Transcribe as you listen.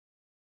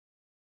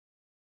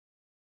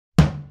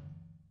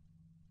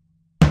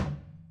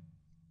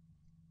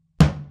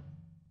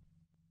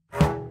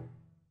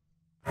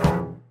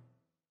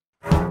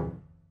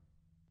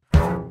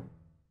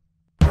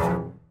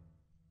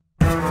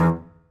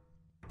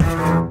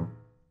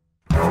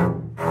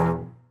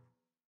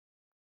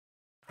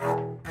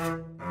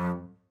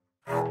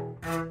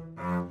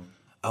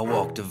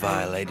walked a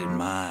violated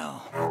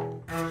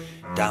mile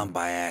down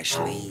by ash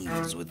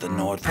leaves with the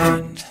north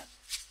wind.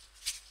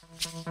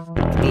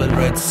 The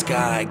blood-red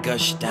sky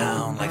gushed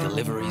down like a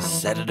livery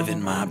sedative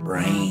in my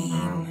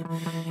brain.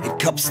 It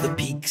cups the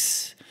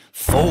peaks,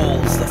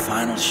 folds the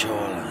final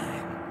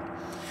shoreline.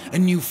 A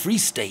new free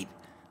state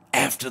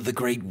after the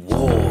great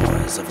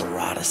wars of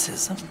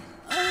eroticism.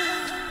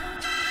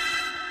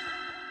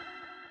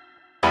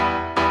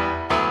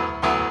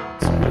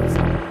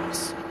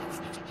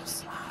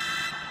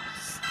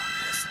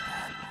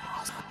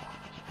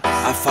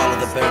 I followed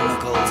the bare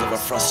knuckles of a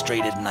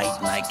frustrated night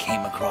and I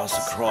came across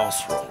a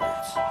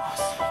crossroads.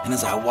 And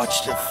as I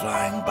watched it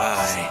flying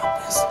by, I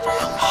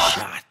was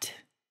shot.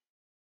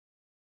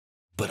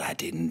 But I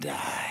didn't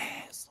die.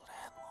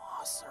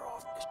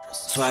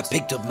 So I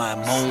picked up my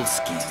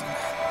moleskine,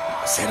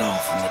 set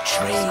off on the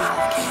trail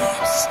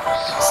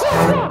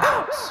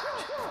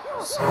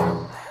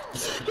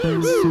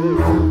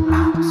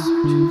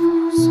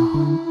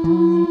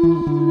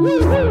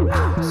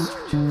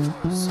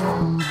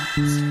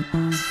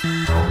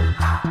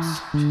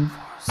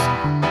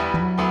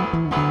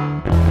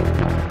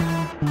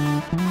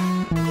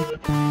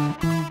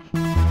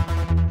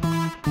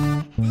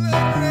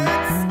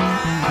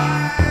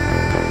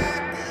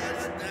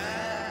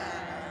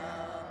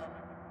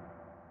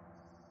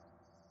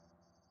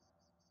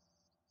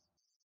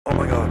Oh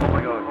my god, oh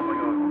my god, oh my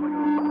god, oh my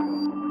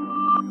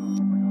god.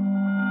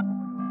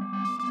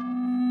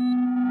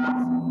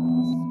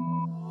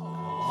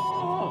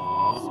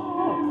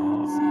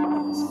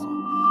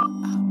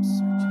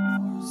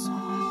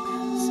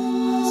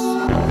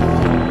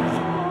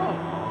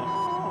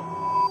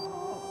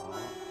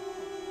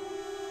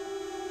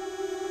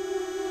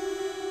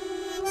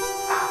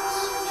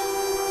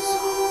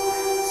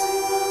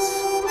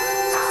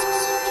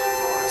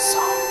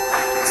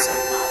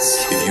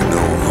 If you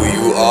know who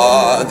you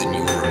are, then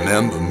you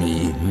remember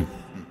me.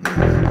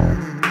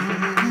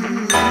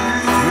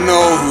 If you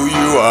know who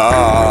you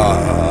are,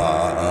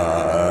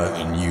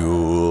 then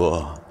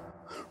you'll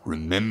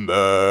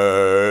remember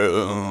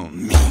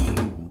me.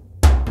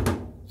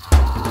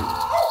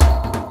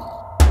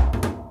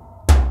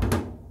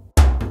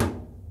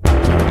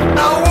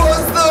 I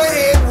was the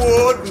head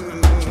warden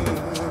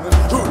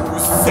who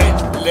set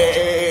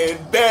lead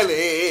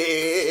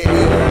belly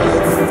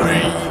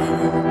free.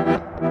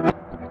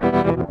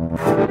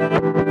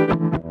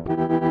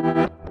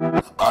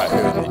 I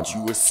heard that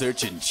you were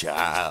searching,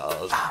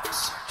 child,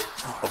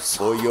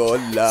 for your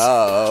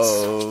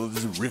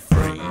love's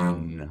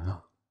refrain,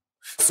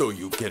 so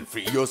you can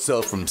free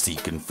yourself from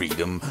seeking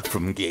freedom,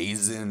 from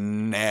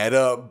gazing at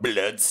a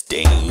blood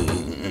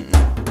stain.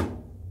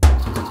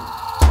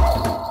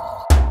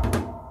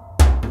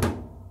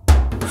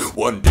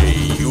 One day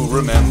you'll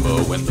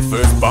remember when the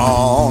first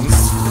bombs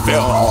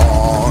fell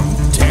on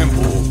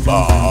Temple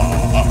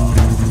Bar.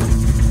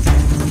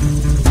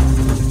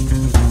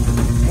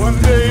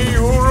 One day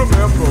you'll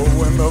remember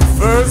when the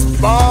first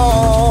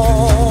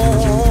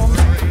bomb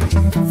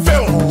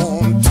fell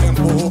on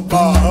Temple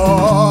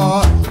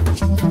Bar.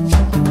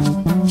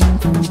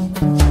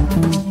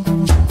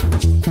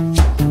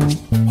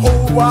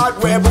 Whole wide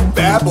web of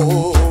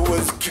babble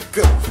was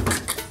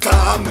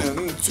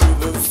climbing to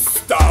the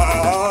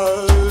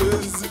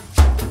stars.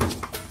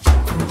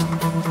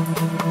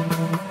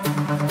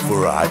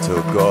 For I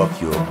took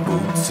off your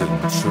boots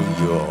and threw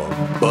your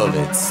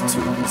bullets to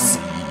the sea.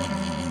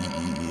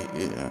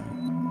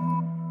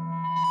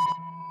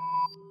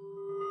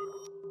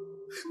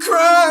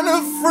 Crying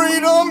of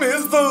freedom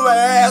is the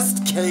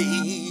last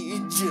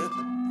cage.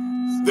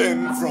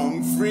 Then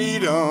from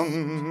freedom,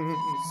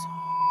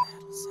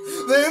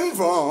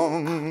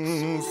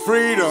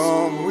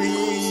 we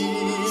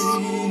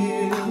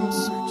I'm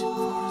searching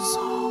for a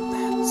song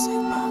that'll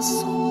save my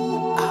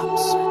soul. I'm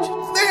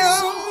searching for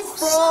a song.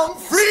 From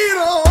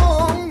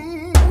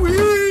freedom, we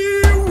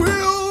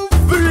will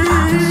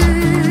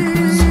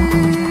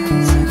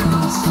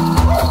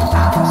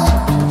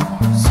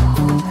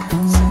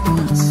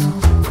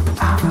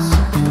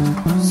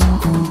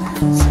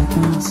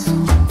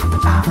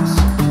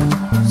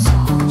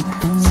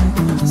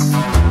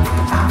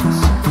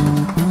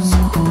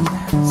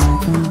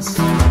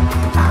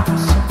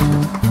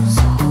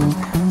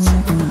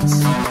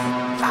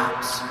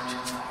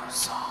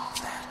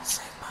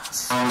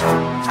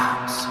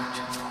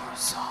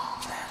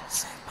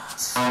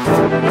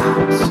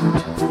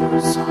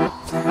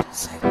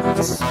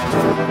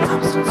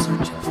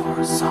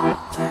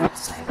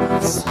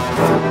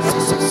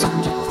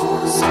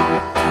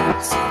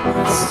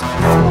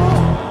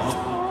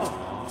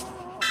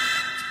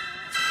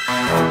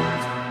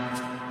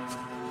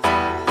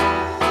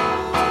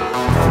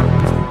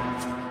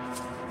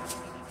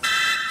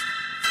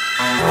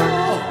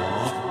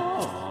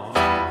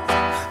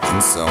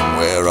And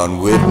somewhere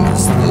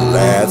unwitnessed, the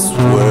last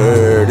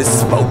word is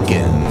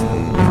spoken.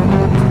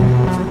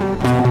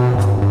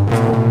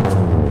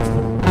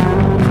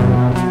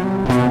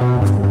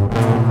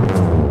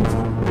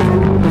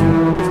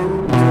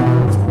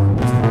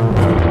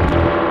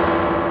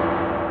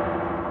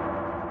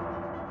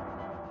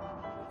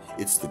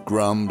 It's the grunt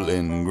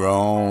rumbling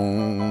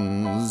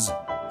groans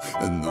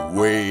and the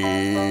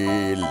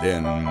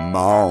wailing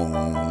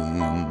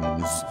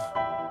moans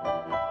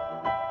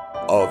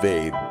of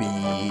a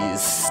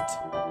beast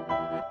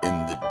in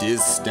the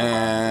distance,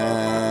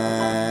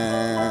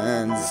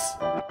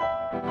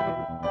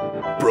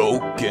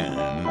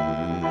 broken